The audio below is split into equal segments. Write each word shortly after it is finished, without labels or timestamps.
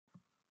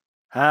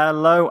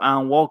Hello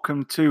and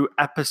welcome to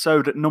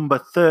episode number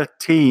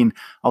 13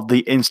 of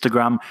the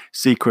Instagram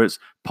Secrets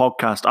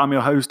podcast. I'm your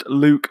host,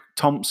 Luke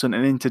Thompson,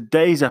 and in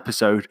today's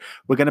episode,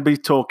 we're going to be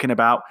talking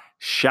about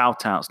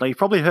shoutouts. Now, you've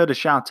probably heard of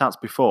shoutouts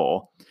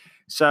before.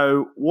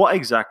 So, what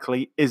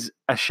exactly is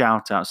a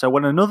shoutout? So,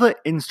 when another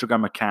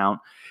Instagram account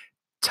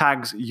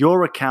tags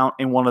your account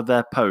in one of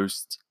their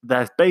posts,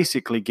 they're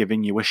basically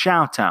giving you a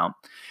shout out.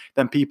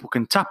 Then people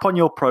can tap on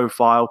your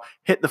profile,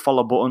 hit the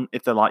follow button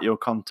if they like your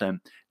content.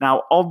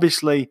 Now,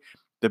 obviously,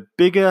 the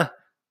bigger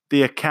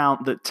the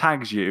account that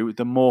tags you,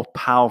 the more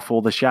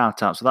powerful the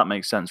shout out. So that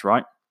makes sense,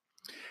 right?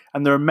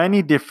 And there are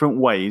many different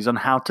ways on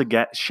how to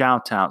get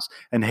shout outs.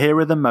 And here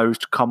are the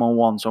most common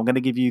ones. So I'm going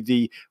to give you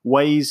the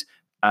ways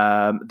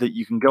that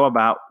you can go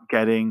about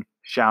getting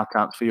shout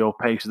outs for your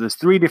page. So there's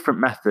three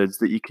different methods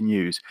that you can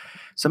use.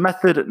 So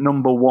method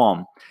number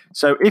one.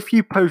 So if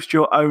you post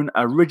your own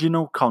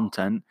original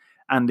content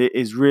and it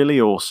is really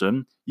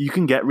awesome, you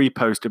can get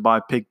reposted by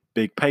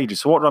big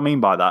pages. So what do I mean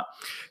by that?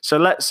 So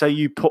let's say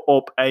you put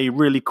up a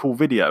really cool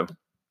video.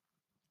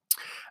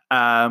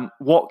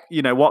 What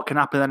can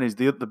happen then is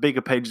the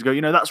bigger pages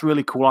go, that's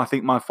really cool. I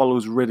think my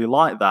followers really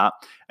like that.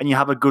 And you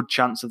have a good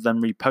chance of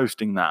them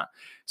reposting that.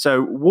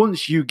 So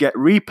once you get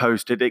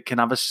reposted, it can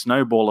have a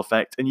snowball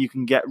effect and you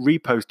can get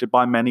reposted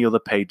by many other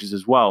pages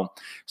as well.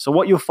 So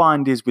what you'll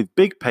find is with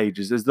big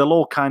pages is they'll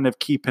all kind of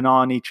keep an eye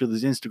on each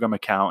other's Instagram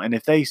account. And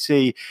if they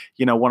see,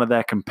 one of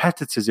their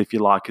competitors, if you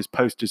like, has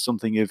posted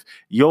something of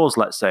yours,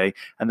 let's say,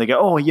 and they go,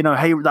 oh,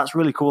 hey, that's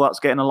really cool. That's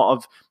getting a lot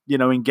of,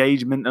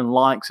 engagement and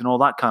likes and all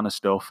that kind of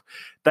stuff.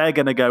 They're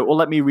going to go, well,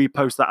 let me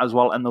repost that as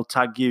well. And they'll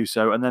tag you.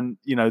 So, and then,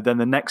 then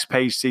the next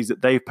page sees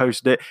that they've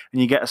posted it and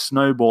you get a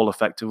snowball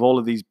effect of all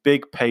of these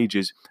big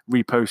pages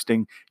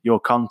reposting your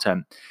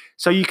content.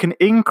 So you can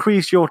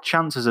increase your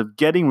chances of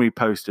getting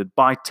reposted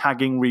by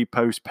tagging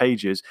repost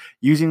pages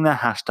using their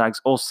hashtags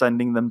or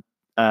sending them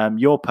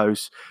your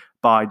posts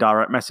by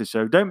direct message.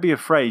 So don't be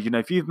afraid.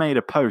 If you've made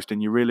a post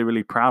and you're really,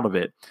 really proud of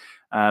it,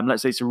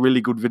 let's say it's a really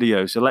good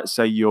video. So let's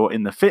say you're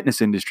in the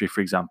fitness industry, for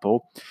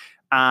example,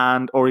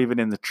 or even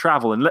in the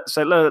travel. And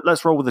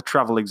let's roll with the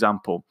travel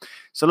example.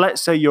 So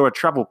let's say you're a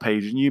travel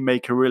page and you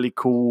make a really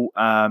cool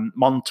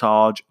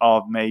montage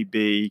of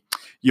maybe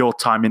your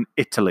time in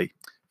Italy,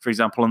 for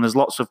example, and there's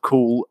lots of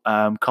cool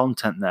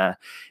content there.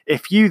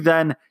 If you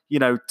then,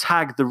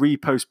 tag the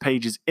repost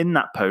pages in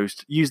that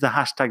post, use the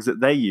hashtags that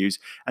they use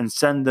and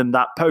send them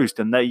that post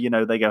and they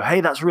go,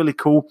 hey, that's really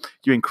cool.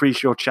 You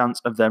increase your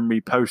chance of them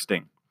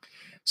reposting.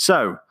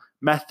 So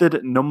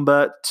method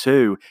number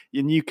two,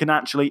 and you can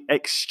actually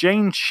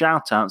exchange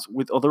shoutouts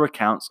with other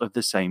accounts of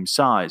the same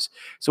size.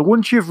 So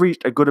once you've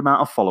reached a good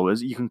amount of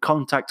followers, you can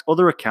contact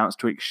other accounts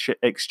to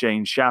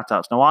exchange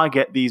shoutouts. Now, I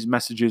get these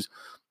messages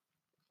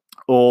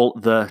all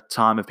the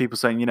time of people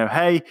saying,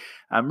 hey,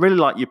 I really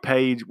like your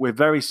page. We're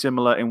very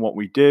similar in what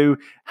we do.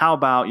 How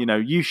about,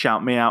 you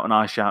shout me out and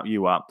I shout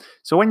you out.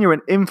 So when you're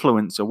an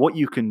influencer, what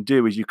you can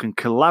do is you can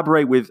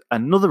collaborate with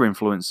another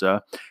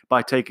influencer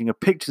by taking a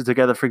picture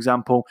together, for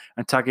example,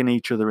 and tagging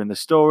each other in the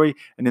story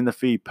and in the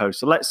feed post.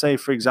 So let's say,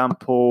 for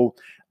example,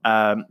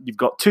 you've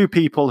got two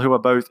people who are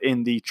both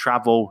in the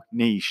travel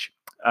niche.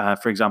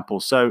 For example,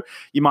 so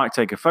you might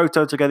take a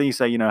photo together. You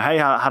say, hey,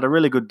 I had a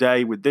really good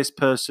day with this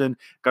person.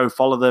 Go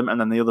follow them, and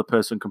then the other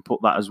person can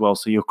put that as well.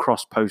 So you're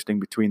cross-posting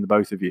between the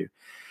both of you.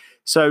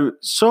 So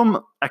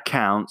some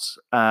accounts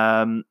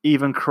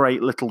even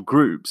create little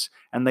groups,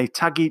 and they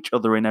tag each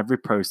other in every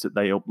post that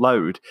they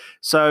upload.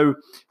 So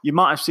you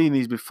might have seen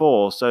these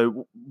before.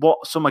 So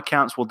what some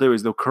accounts will do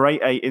is they'll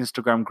create a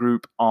Instagram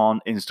group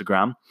on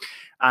Instagram.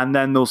 And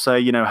then they'll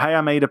say, hey, I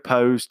made a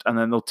post, and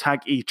then they'll tag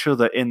each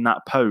other in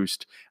that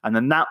post. And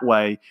then that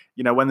way,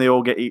 when they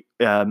all get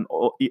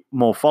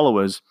more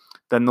followers,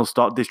 then they'll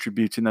start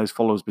distributing those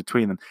followers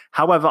between them.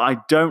 However, I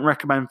don't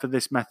recommend for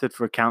this method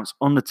for accounts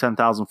under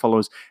 10,000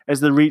 followers, as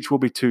the reach will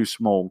be too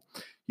small.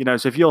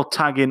 So if you're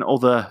tagging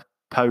other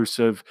posts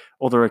of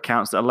other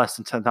accounts that are less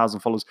than 10,000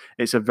 followers,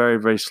 it's a very,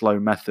 very slow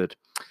method.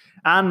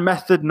 And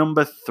method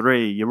number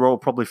three, you're all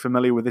probably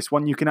familiar with this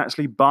one. You can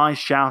actually buy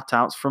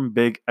shout-outs from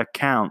big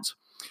accounts.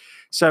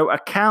 So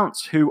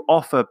accounts who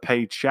offer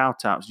paid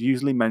shoutouts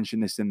usually mention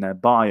this in their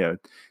bio.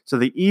 So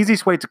the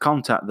easiest way to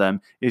contact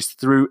them is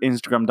through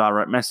Instagram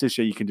direct message.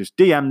 So you can just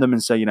DM them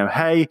and say,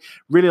 hey,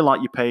 really like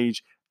your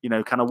page.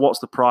 Kind of what's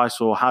the price,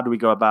 or how do we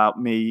go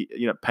about me,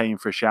 paying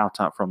for a shout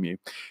out from you?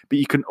 But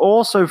you can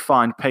also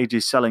find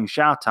pages selling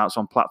shout outs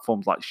on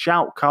platforms like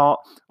Shoutout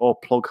or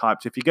Plug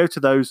Hype. So if you go to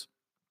those,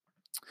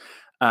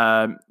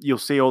 you'll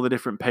see all the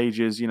different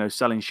pages,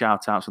 selling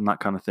shout outs and that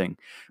kind of thing.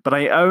 But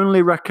I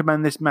only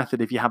recommend this method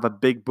if you have a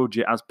big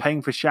budget, as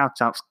paying for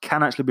shout outs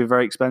can actually be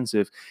very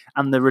expensive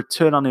and the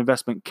return on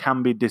investment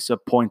can be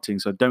disappointing.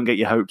 So don't get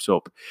your hopes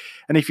up.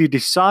 And if you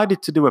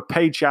decided to do a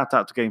paid shout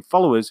out to gain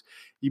followers,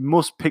 you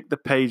must pick the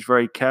page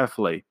very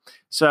carefully.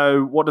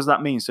 So what does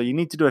that mean? So you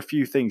need to do a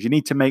few things. You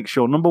need to make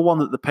sure, number one,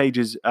 that the page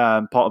is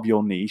part of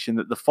your niche and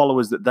that the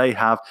followers that they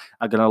have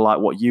are going to like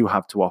what you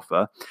have to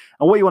offer.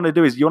 And what you want to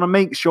do is you want to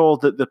make sure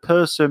that the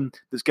person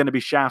that's going to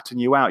be shouting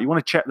you out, you want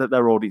to check that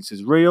their audience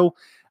is real.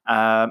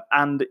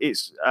 and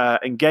it's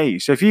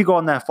engaged. So if you go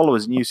on their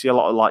followers and you see a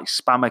lot of like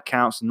spam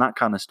accounts and that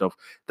kind of stuff,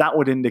 that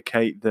would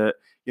indicate that,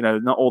 you know,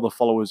 not all the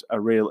followers are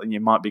real and you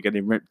might be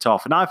getting ripped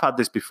off. And I've had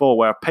this before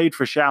where I paid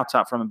for a shout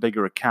out from a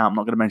bigger account. I'm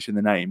not going to mention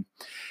the name.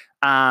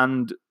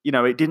 And, you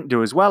know, it didn't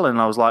do as well. And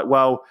I was like,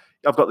 well,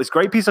 I've got this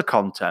great piece of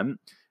content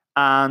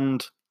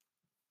and,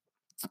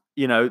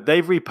 you know,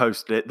 they've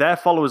reposted it. Their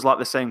followers like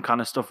the same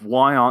kind of stuff.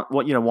 Why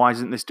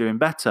isn't this doing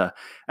better?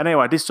 And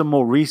anyway, I did some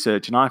more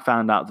research and I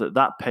found out that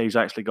that page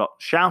actually got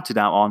shouted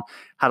out on,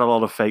 had a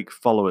lot of fake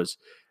followers.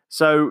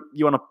 So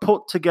you want to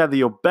put together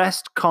your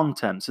best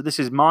content. So this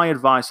is my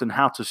advice on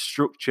how to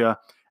structure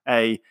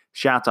a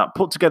shout out.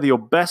 Put together your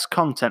best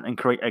content and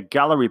create a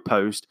gallery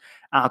post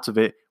out of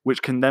it,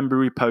 which can then be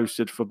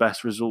reposted for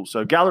best results.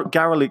 So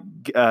gallery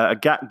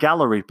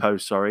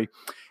post,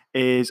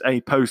 is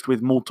a post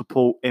with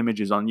multiple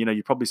images on. You know,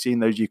 you've probably seen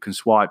those. You can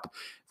swipe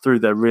through.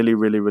 They're really,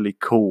 really, really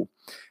cool.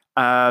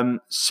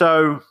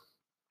 So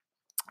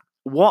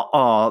what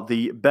are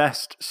the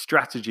best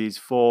strategies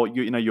for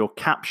your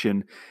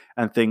caption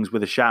and things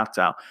with a shout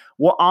out?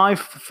 What I've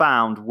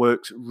found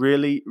works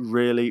really,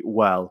 really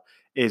well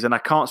is, and I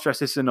can't stress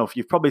this enough,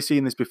 you've probably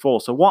seen this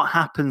before. So what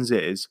happens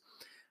is,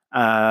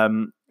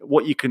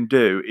 what you can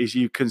do is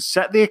you can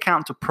set the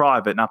account to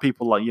private. Now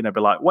people be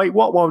like, wait,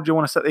 what? Why would you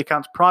want to set the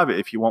account to private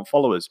if you want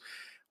followers?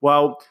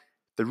 Well,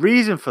 the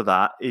reason for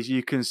that is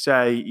you can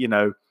say,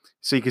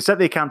 so you can set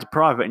the account to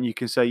private and you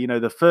can say,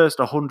 the first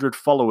 100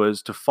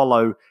 followers to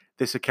follow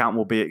this account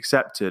will be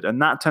accepted.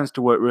 And that tends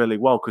to work really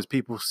well because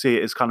people see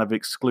it as kind of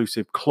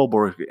exclusive club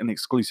or an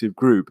exclusive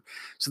group.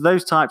 So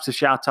those types of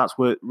shout outs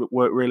work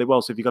really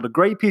well. So if you've got a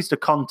great piece of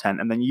content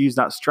and then use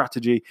that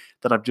strategy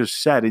that I've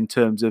just said in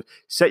terms of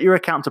set your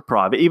account to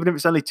private, even if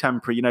it's only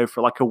temporary,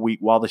 for like a week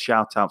while the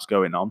shout out's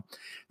going on,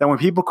 then when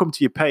people come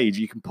to your page,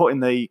 you can put in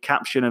the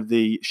caption of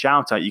the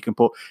shout out, you can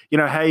put,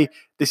 hey,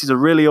 this is a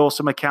really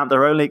awesome account.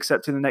 They're only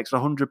accepting the next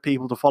 100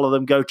 people to follow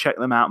them. Go check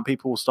them out, and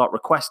people will start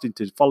requesting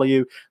to follow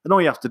you. Then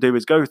all you have to do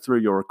is go through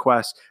your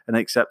requests and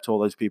accept all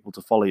those people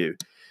to follow you.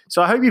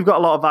 So I hope you've got a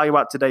lot of value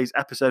out of today's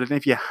episode. And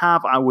if you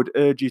have, I would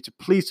urge you to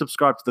please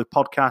subscribe to the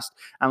podcast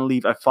and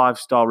leave a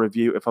 5-star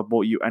review if I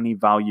brought you any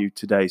value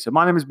today. So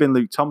my name has been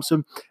Luke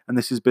Thompson, and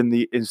this has been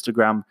the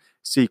Instagram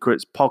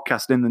Secrets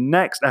Podcast. In the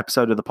next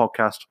episode of the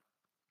podcast,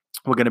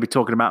 we're going to be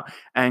talking about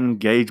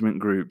engagement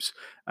groups.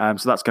 So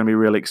that's going to be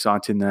really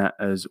exciting there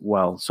as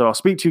well. So I'll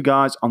speak to you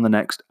guys on the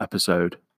next episode.